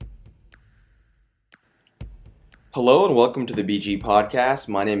Hello and welcome to the BG Podcast.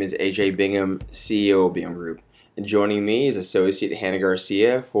 My name is AJ Bingham, CEO of Bingham Group. And joining me is Associate Hannah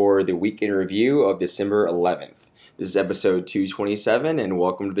Garcia for the week in review of December 11th. This is episode 227 and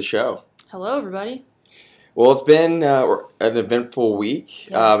welcome to the show. Hello, everybody. Well, it's been an eventful week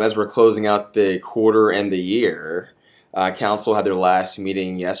Yes. as we're closing out the quarter and the year. Council had their last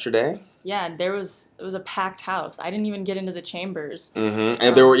meeting yesterday. Yeah, it was a packed house. I didn't even get into the chambers. Mm-hmm.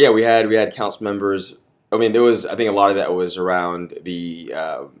 And we had council members. I mean, there was, I think a lot of that was around the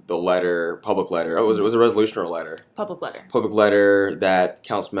letter, public letter. Oh, it was a resolution or a letter? Public letter. Public letter that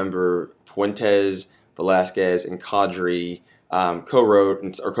council member Fuentes, Velasquez, and Kadri co-wrote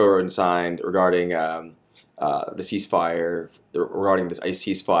and signed regarding the ceasefire, regarding this ICE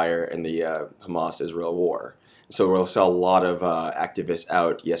ceasefire and the Hamas-Israel war. So we saw a lot of activists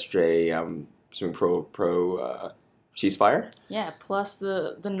out yesterday, assuming pro ceasefire. Yeah, plus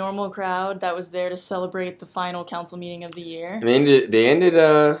the normal crowd that was there to celebrate the final council meeting of the year. And they ended.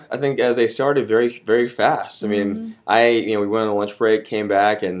 I think as they started, very very fast. I mean, we went on a lunch break, came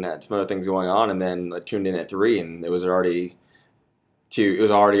back, and had some other things going on, and then I tuned in at 3, and it was already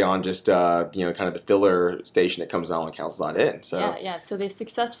on just kind of the filler station that comes on when council's not in. So yeah. So they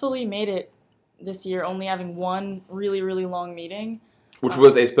successfully made it this year, only having one really really long meeting, which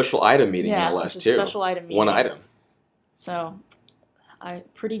was a special item meeting, yeah, no less, it's too. a special item meeting. One item. So,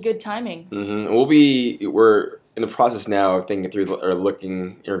 pretty good timing. Mm-hmm. We're in the process now of thinking through or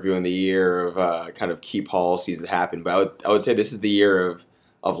interviewing the year of kind of key policies that happened. But I would say this is the year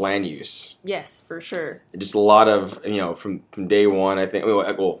of land use. Yes, for sure. Just a lot of from day one. I think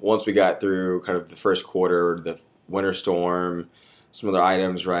once we got through kind of the first quarter, the winter storm, some other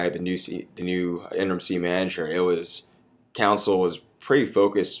items, right? The new interim city manager. Council was pretty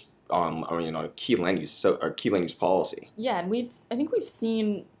focused on key land use policy. Yeah, and I think we've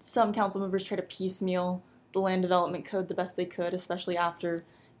seen some council members try to piecemeal the land development code the best they could, especially after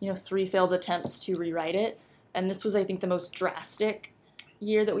 3 failed attempts to rewrite it. And this was, I think, the most drastic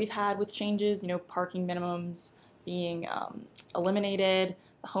year that we've had with changes. Parking minimums being eliminated,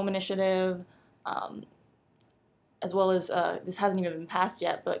 the home initiative, as well as this hasn't even been passed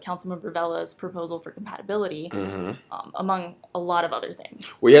yet, but Councilmember Vella's proposal for compatibility, among a lot of other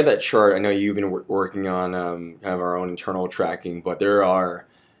things. We have that chart. I know you've been working on kind of our own internal tracking, but there are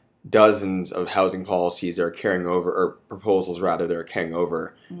dozens of housing policies that are carrying over, or proposals rather, that are carrying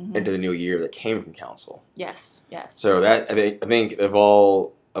over into the new year that came from council. Yes. So that I think of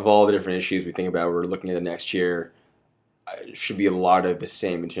all the different issues we think about, we're looking at the next year. It should be a lot of the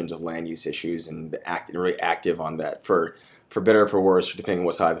same in terms of land use issues and really active on that for better or for worse, depending on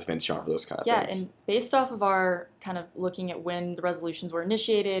what side of the fence you're on for those kind of things. Yeah, and based off of our kind of looking at when the resolutions were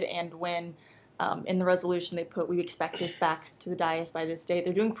initiated and when in the resolution they put, we expect this back to the dais by this date,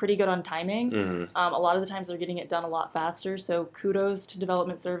 they're doing pretty good on timing. A lot of the times they're getting it done a lot faster, so kudos to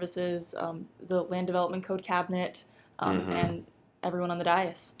Development Services, the Land Development Code Cabinet, and everyone on the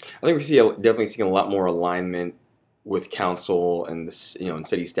dais. I think definitely seeing a lot more alignment with council and and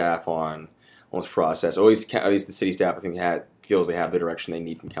city staff on this process. At least the city staff, I think, feels they have the direction they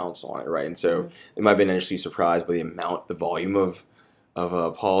need from council on it, right? And so they might have been initially surprised by the volume of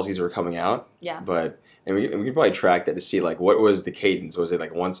policies that were coming out. Yeah. And we can probably track that to see what was the cadence. Was it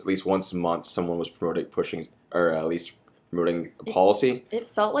like at least once a month someone was pushing or at least promoting a policy? It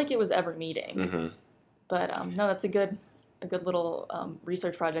felt like it was every meeting. Mm-hmm. But no, that's a good little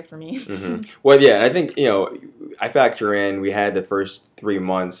research project for me. Well, yeah, and I think I factor in we had the first 3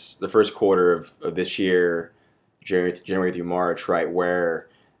 months, the first quarter of this year, January through March, right, where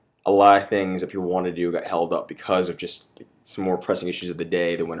a lot of things that people wanted to do got held up because of just some more pressing issues of the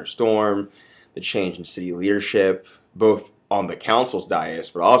day, the winter storm, the change in city leadership, both on the council's dais,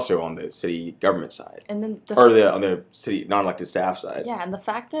 but also on the city government side, and then on the city non-elected staff side. Yeah, and the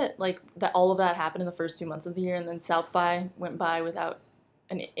fact that that all of that happened in the first 2 months of the year, and then South by went by without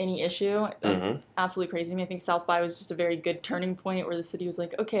any issue. That's absolutely crazy to me. I think South by was just a very good turning point where the city was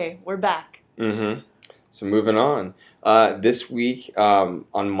like, okay, we're back. So moving on, this week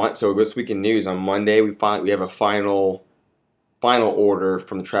this week in news on Monday we have a final order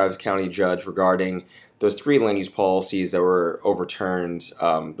from the Travis County judge regarding those 3 land use policies that were overturned,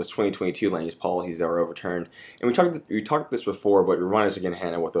 those 2022 land use policies that were overturned. And we talked this before, but remind us again,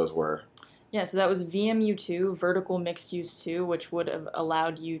 Hannah, what those were. Yeah, so that was VMU2, Vertical Mixed Use 2, which would have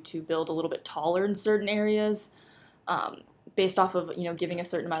allowed you to build a little bit taller in certain areas, based off of giving a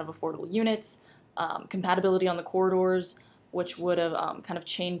certain amount of affordable units, compatibility on the corridors, which would have kind of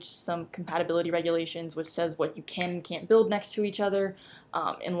changed some compatibility regulations, which says what you can and can't build next to each other,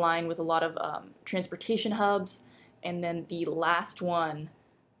 in line with a lot of transportation hubs. And then the last one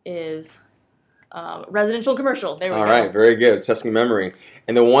is Residential, commercial. There we go. All right, very good. It's testing memory.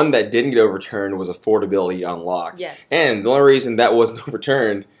 And the one that didn't get overturned was affordability unlocked. Yes. And the only reason that wasn't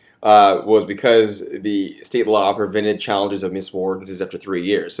overturned was because the state law prevented challenges of municipal ordinances after 3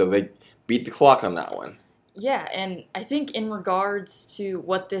 years. So they beat the clock on that one. Yeah, and I think in regards to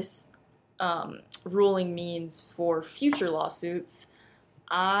what this ruling means for future lawsuits,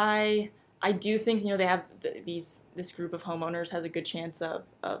 I do think they have this group of homeowners has a good chance of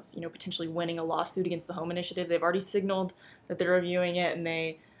potentially winning a lawsuit against the Home Initiative. They've already signaled that they're reviewing it, and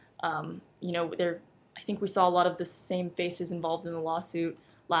they they're I think we saw a lot of the same faces involved in the lawsuit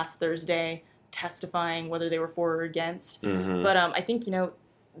last Thursday testifying whether they were for or against. Mm-hmm. But I think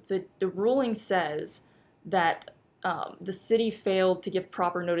the ruling says that the city failed to give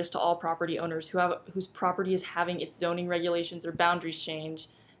proper notice to all property owners whose property is having its zoning regulations or boundaries changed,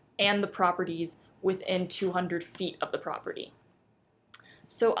 and the properties within 200 feet of the property.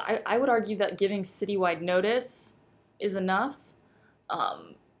 So I would argue that giving citywide notice is enough.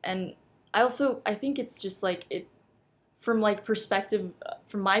 And I think it's just from my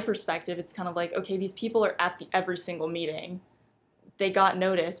perspective, it's kind of like, okay, these people are at every single meeting. They got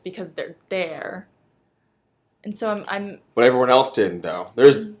notice because they're there. And so I'm But everyone else didn't, though.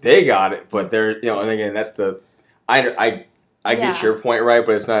 They got it, but they're, and again, that's I get your point, right?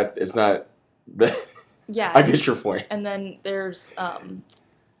 But it's not yeah. I get your point. And then there's and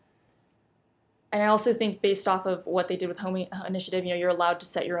I also think based off of what they did with Home Initiative, you're allowed to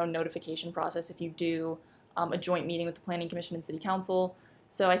set your own notification process if you do a joint meeting with the Planning Commission and City Council.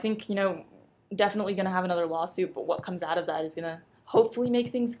 So I think, definitely going to have another lawsuit, but what comes out of that is going to hopefully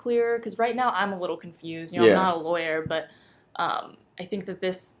make things clearer, because right now I'm a little confused. I'm not a lawyer, but I think that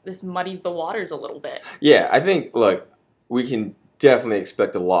this muddies the waters a little bit. Yeah, I think, look, we can definitely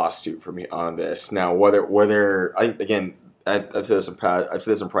expect a lawsuit from me on this. Now, whether I've said this in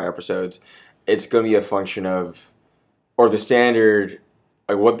prior episodes, it's going to be a function of, or the standard,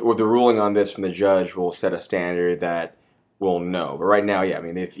 like what the ruling on this from the judge will set a standard that we'll know. But right now, yeah, I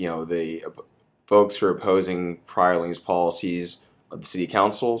mean, if the folks who are opposing prior liens policies of the city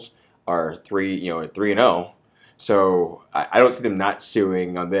councils are 3-0, so I don't see them not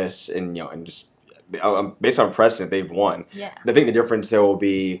suing on this, and just based on precedent, they've won. Yeah. I think the difference there will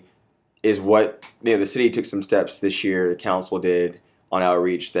be is what the city took some steps this year, the council did on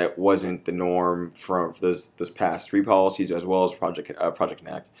outreach that wasn't the norm for those past 3 policies, as well as Project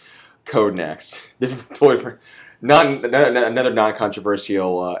Connect, Code Next, totally another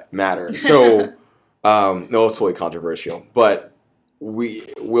non-controversial matter. So no, it's totally controversial, but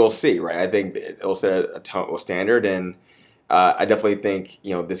we'll see, right? I think it'll set a standard, and I definitely think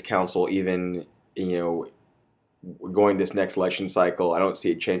this council, even going this next election cycle, I don't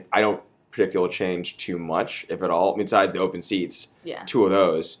see it change. I don't predict it'll change too much, if at all, besides the open seats. Yeah. 2 of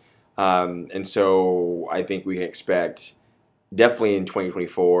those, and so I think we can expect definitely in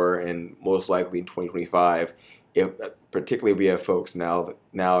 2024 and most likely in 2025, particularly we have folks now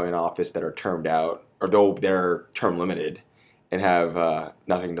in office that are termed out, or though they're term limited, and have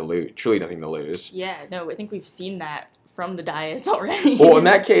nothing to lose, truly nothing to lose. Yeah, no, I think we've seen that from the dais already. Well, in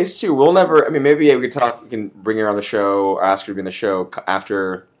that case too, we'll never. I mean, maybe we can bring her on the show, or ask her to be on the show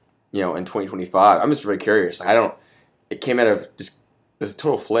after, in 2025. I'm just very curious. It came out of just this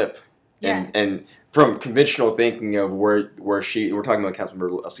total flip, and from conventional thinking of where we're talking about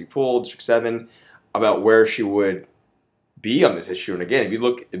Councilmember Leslie Poole, District 7, about where she would be on this issue. And again,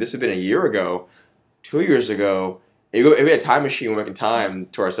 if this had been a year ago, 2 years ago, if we had a time machine, we went in time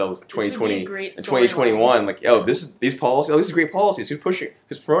to ourselves in 2020 and 2021, like, these policies, this is great policies.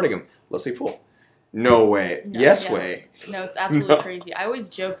 Who's promoting them? Leslie Poole. No way. No, yes yeah. way. No, it's absolutely crazy. I always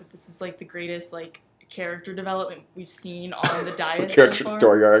joke that this is the greatest character development we've seen on the dais. Character so far.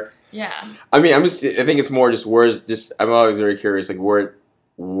 story arc. Yeah. I mean, I think it's more just I'm always very curious,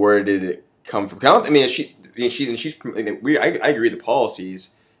 where did it come from? I mean, I agree the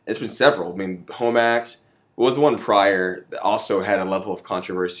policies. It's been several. I mean, Home Act was the one prior that also had a level of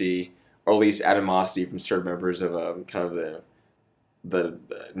controversy, or at least animosity from certain members of kind of the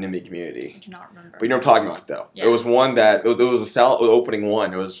NIMBY community. I do not remember. But you know what I'm talking about, though. Yeah. It was one that it was opening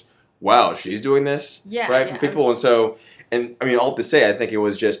one. It was, wow, she's doing this, yeah, right? Yeah. From people, and I mean, all to say, I think it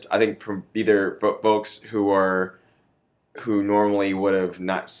was just from either folks who normally would have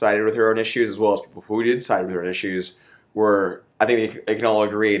not sided with her on issues, as well as people who did side with her on issues, I think they can all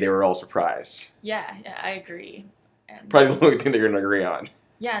agree they were all surprised. Yeah, I agree. And probably the only thing they're going to agree on.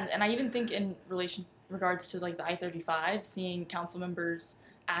 Yeah, and I even think in regards to the I-35, seeing council members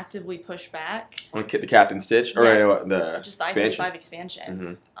actively push back on the cap and stitch, or just the I-35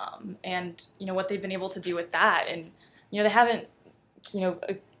 expansion, and what they've been able to do with that, and they haven't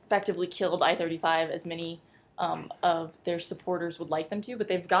effectively killed I-35 as many of their supporters would like them to, but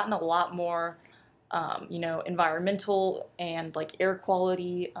they've gotten a lot more, environmental and like air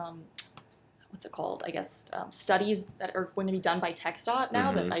quality, what's it called? I guess studies that are going to be done by TxDOT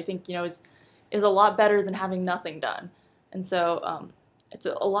now that I think is a lot better than having nothing done. And so it's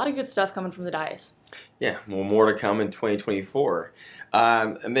a lot of good stuff coming from the dais. Yeah, well, more to come in 2024.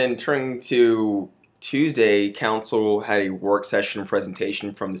 And then turning to Tuesday, Council had a work session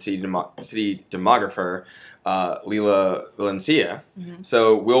presentation from the city demographer, Leila Valencia.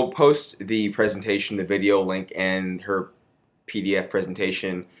 So we'll post the presentation, the video link, and her PDF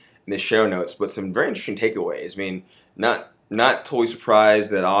presentation in the show notes, but some very interesting takeaways. I mean, not totally surprised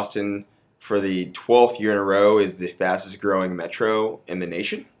that Austin, for the 12th year in a row, is the fastest growing metro in the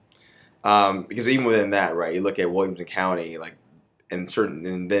nation. Because even within that, right, you look at Williamson County, like, and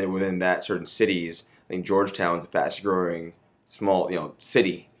then within that, certain cities, I think Georgetown's the fastest growing small,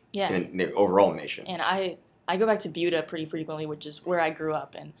 city overall in the nation. And I go back to Buda pretty frequently, which is where I grew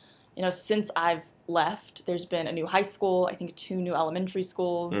up. And, since I've left, there's been a new high school, I think 2 new elementary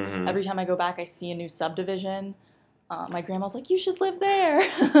schools. Every time I go back, I see a new subdivision. My grandma's like, you should live there.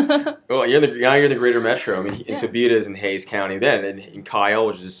 Well, you're in the greater metro. I mean, so Buda is in Hayes County then, and in Kyle,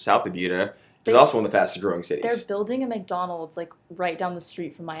 which is south of Buda, is also one of the fastest growing cities. They're building a McDonald's like right down the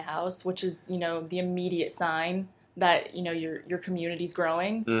street from my house, which is, the immediate sign that, your community's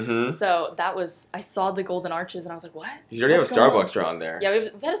growing. So I saw the Golden Arches and I was like, what? You already have a Starbucks around there. Yeah, we've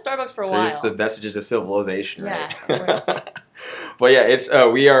had a Starbucks for a while. So it's the vestiges of civilization, right? Yeah. Right. But yeah, it's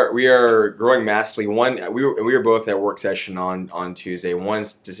we are growing massively. We were both at work session on Tuesday. One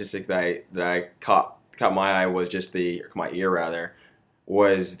statistic that I caught my eye was just my ear rather,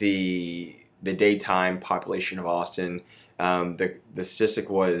 was the daytime population of Austin. The statistic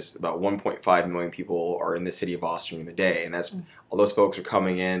was about 1.5 million people are in the city of Austin in the day, and that's all those folks are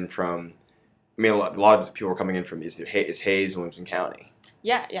coming in from. I mean, a lot of people are coming in from is Hayes, Williamson County.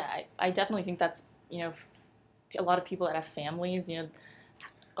 Yeah, I definitely think that's a lot of people that have families.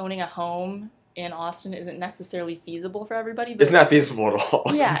 Owning a home in Austin isn't necessarily feasible for everybody. But it's not feasible at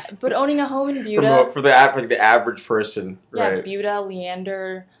all. Yeah, but owning a home in Buda for the average person, right? Yeah, Buda,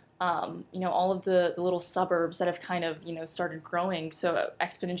 Leander. All of the little suburbs that have kind of, started growing so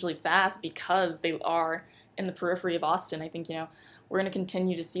exponentially fast because they are in the periphery of Austin. I think, we're going to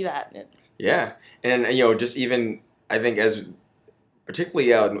continue to see that. Yeah. And, just even, I think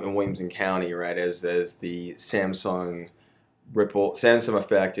particularly out in Williamson County, right, as the Samsung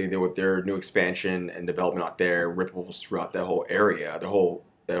effect, with their new expansion and development out there, ripples throughout that whole area,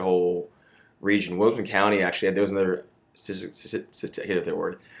 that whole region. Williamson County, actually, there was another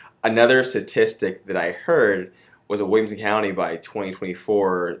statistic that I heard was that Williamson County by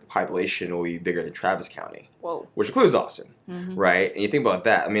 2024, the population will be bigger than Travis County. Whoa. Which includes Austin, right? And you think about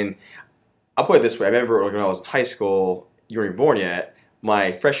that. I mean, I'll put it this way. I remember when I was in high school, you weren't born yet,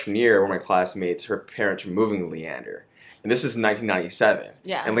 my freshman year, one of my classmates, her parents were moving to Leander. And this is 1997.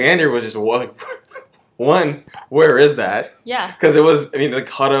 Yeah. And Leander was just one, where is that? Yeah. Because it was, like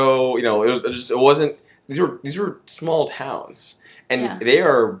Hutto, it wasn't, these were small towns. And they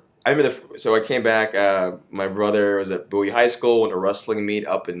are, so I came back, my brother was at Bowie High School, went to wrestling meet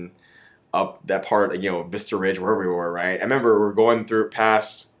up that part, Vista Ridge, wherever we were, right? I remember we were going through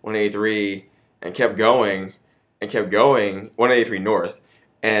past 183 and kept going, 183 North.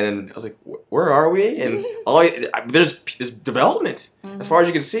 And I was like, where are we? And there's development as far as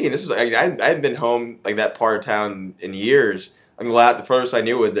you can see. And this is, I hadn't been home, like that part of town in years. I mean, the furthest I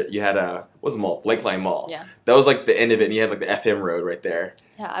knew was that you had what was the mall? Lakeline Mall. Yeah. That was like the end of it, and you had like the FM road right there.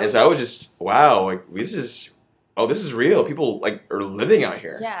 Yeah. So I was just, wow, like this is real. People like are living out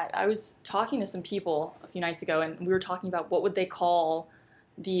here. Yeah, I was talking to some people a few nights ago, and we were talking about what would they call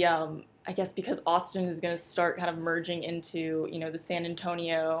the, I guess because Austin is going to start kind of merging into, the San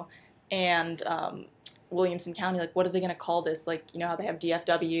Antonio and Williamson County. Like, what are they going to call this? Like, how they have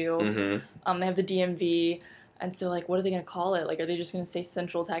DFW, they have the DMV. And so, like, what are they going to call it? Like, are they just going to say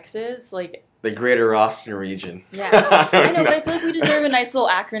Central Texas? Like, the Greater Austin Region. Yeah. I know, but I feel like we deserve a nice little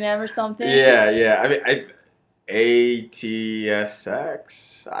acronym or something. Yeah. I mean,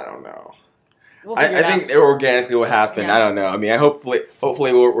 ATSX? I don't know. We'll I think it organically will happen. Yeah. I don't know. I mean, hopefully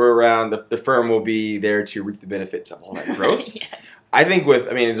we're around. The firm will be there to reap the benefits of all that growth. Yes. I think as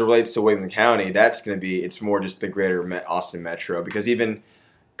it relates to Williamson County, it's more just the greater Austin metro, because even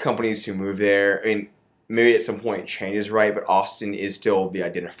companies who move there, I mean, maybe at some point it changes, right? But Austin is still the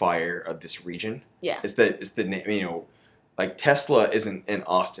identifier of this region. Yeah. It's the name, like Tesla isn't in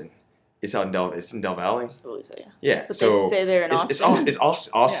Austin. It's in Del Valle. I believe so, yeah. Yeah. But so they say they're in Austin. It's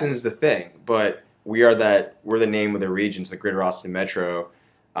Austin. Austin's the thing, but we're the name of the region, the Greater Austin Metro.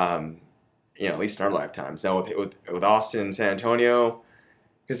 At least in our lifetimes. Now with Austin and San Antonio,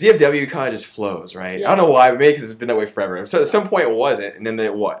 because DFW kind of just flows, right? Yeah. I don't know why, maybe because it's been that way forever. So at some point it wasn't, and then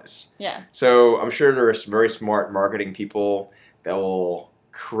it was. Yeah. So I'm sure there are some very smart marketing people that will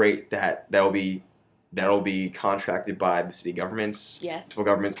create that. That'll be contracted by the city governments, Yes. local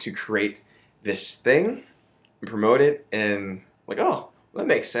governments to create this thing and promote it, and like, oh, that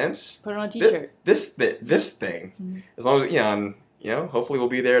makes sense. Put it on a T-shirt. This thing, Mm-hmm. as long as hopefully we'll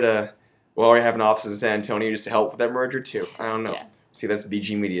be there to. We'll already have an office in San Antonio just to help with that merger too. I don't know. Yeah. See, that's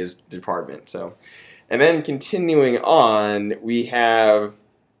BG Media's department. So, and then continuing on, we have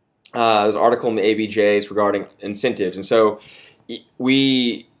there's an article in the ABJs regarding incentives, and so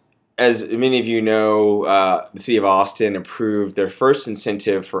we, as many of you know, the city of Austin approved their first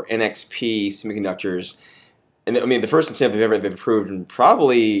incentive for NXP semiconductors, and I mean the first incentive they've approved in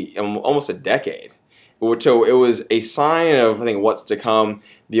probably almost a decade. So it was a sign of, I think, what's to come.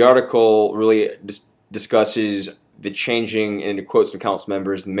 The article really discusses the changing, and it quotes from council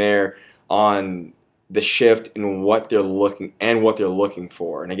members and mayor on the shift in what they're looking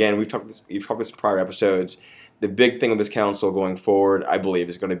for. And again, we've talked this in prior episodes. The big thing with this council going forward, I believe,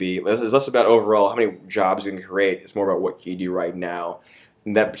 is going to be is less about overall how many jobs we can create. It's more about what can you do right now,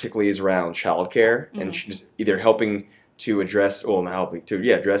 and that particularly is around childcare and just either helping to address,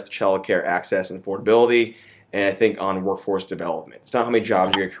 address the childcare access and affordability, and I think on workforce development. It's not how many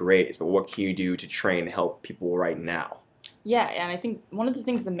jobs you're going to create, it's about what can you do to train and help people right now. Yeah, and I think one of the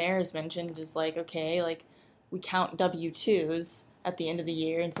things the mayor has mentioned is like, okay, like we count W-2s at the end of the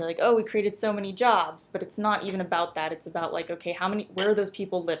year and say like, oh, we created so many jobs, but it's not even about that. It's about like, okay, where are those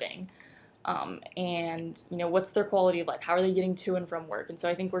people living? And what's their quality of life? How are they getting to and from work? And so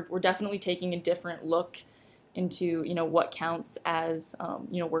I think we're definitely taking a different look into what counts as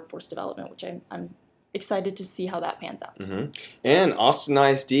workforce development, which I'm excited to see how that pans out. Mm-hmm. And Austin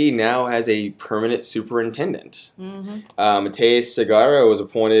ISD now has a permanent superintendent. Mm-hmm. Mateus Segarra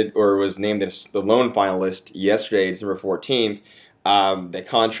was named the lone finalist yesterday, December 14th. The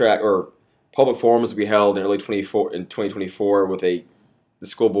contract or public forums will be held in early 2024 with the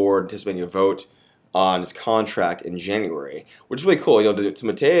school board anticipating a vote on his contract in January, which is really cool. So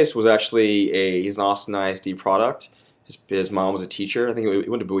Mateus was actually he's an Austin ISD product. His mom was a teacher. I think he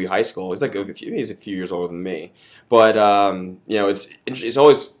went to Bowie High School. He's a few years older than me. But it's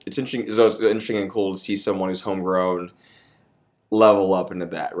always interesting and cool to see someone who's homegrown level up into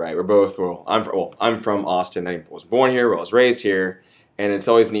that. Right? I'm from Austin. I was born here. I was raised here, and it's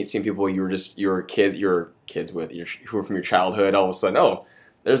always neat seeing people you were kids with who were from your childhood. All of a sudden, oh,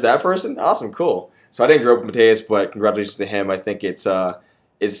 there's that person. Awesome, cool. So I didn't grow up with Mateus, but congratulations to him. I think it's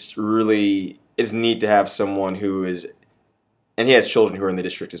neat to have someone who is, and he has children who are in the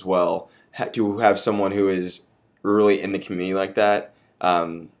district as well, to have someone who is really in the community like that.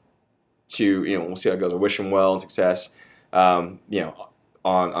 We'll see how it goes. I wish him well and success. On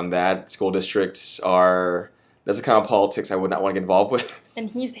that, school districts that's the kind of politics I would not want to get involved with. And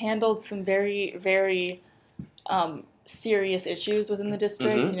he's handled some very, very serious issues within the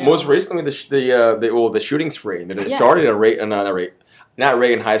district. Mm-hmm. Most recently, the shooting spree that started at not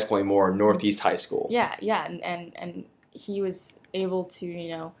Reagan High School anymore, Northeast High School. Yeah, and he was able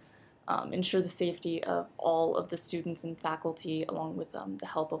to ensure the safety of all of the students and faculty, along with the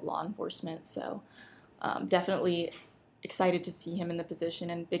help of law enforcement. So definitely excited to see him in the position,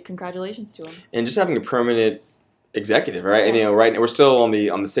 and big congratulations to him. And just having a permanent executive, right? Yeah. And right now we're still on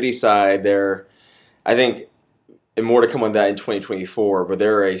the city side there. I think. And more to come on that in 2024, but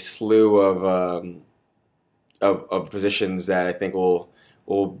there are a slew of positions that I think will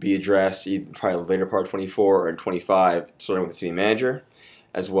be addressed probably later part of 24 or in 25, starting with the city manager,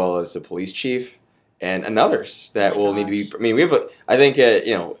 as well as the police chief, and others that will need to be. I mean, we have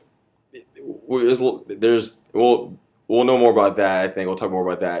we'll know more about that. I think we'll talk more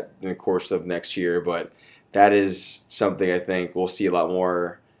about that in the course of next year, but that is something I think we'll see a lot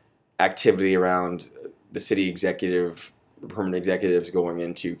more activity around the city executive, permanent executives going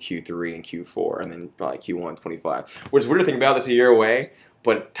into Q3 and Q4, and then probably Q1 25. Which is weird to think about this a year away,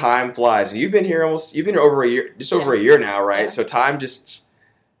 but time flies. And you've been here over a year, over a year now, right? Yeah. So time is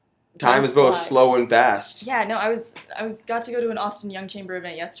both slow and fast. Yeah, no, I got to go to an Austin Young Chamber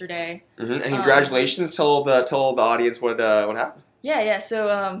event yesterday. Mm-hmm. And congratulations! Tell the audience what happened. Yeah.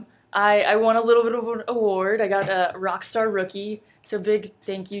 So I won a little bit of an award. I got a Rockstar Rookie. So big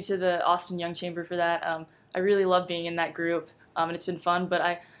thank you to the Austin Young Chamber for that. I really love being in that group, and it's been fun. But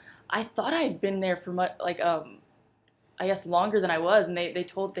I thought I had been there for I guess, longer than I was, and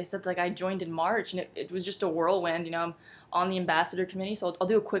they said like I joined in March, and it was just a whirlwind. I'm on the ambassador committee, so I'll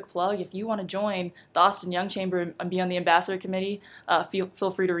do a quick plug. If you want to join the Austin Young Chamber and be on the ambassador committee,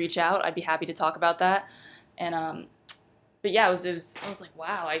 feel free to reach out. I'd be happy to talk about that. And but yeah, I was like,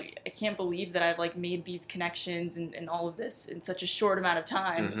 wow, I can't believe that I've like made these connections and all of this in such a short amount of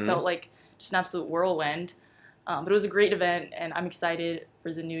time. Mm-hmm. It felt like just an absolute whirlwind. But it was a great event, and I'm excited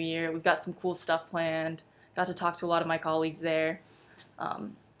for the new year. We've got some cool stuff planned. Got to talk to a lot of my colleagues there.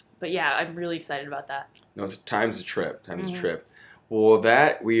 But yeah, I'm really excited about that. No, time's a trip. Time's a trip. Well, with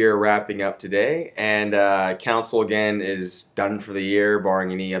that, we are wrapping up today. And council, again, is done for the year,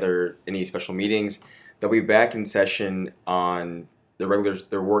 barring any special meetings. They'll be back in session on their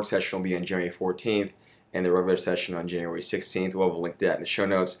work session will be on January 14th, and the regular session on January 16th. We'll have a link to that in the show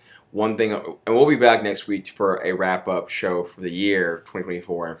notes. One thing, and we'll be back next week for a wrap-up show for the year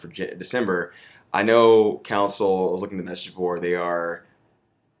 2024 and for December. I know council is looking at the message board.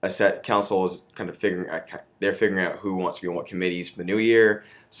 Council is kind of figuring out who wants to be on what committees for the new year.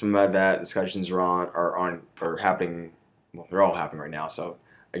 Some of that discussions are happening. Well, they're all happening right now, so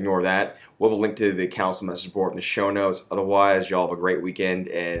ignore that. We'll have a link to the council message board in the show notes. Otherwise, y'all have a great weekend,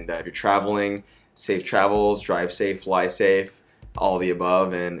 and if you're traveling, safe travels, drive safe, fly safe, all of the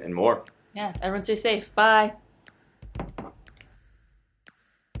above, and more. Yeah, everyone stay safe. Bye.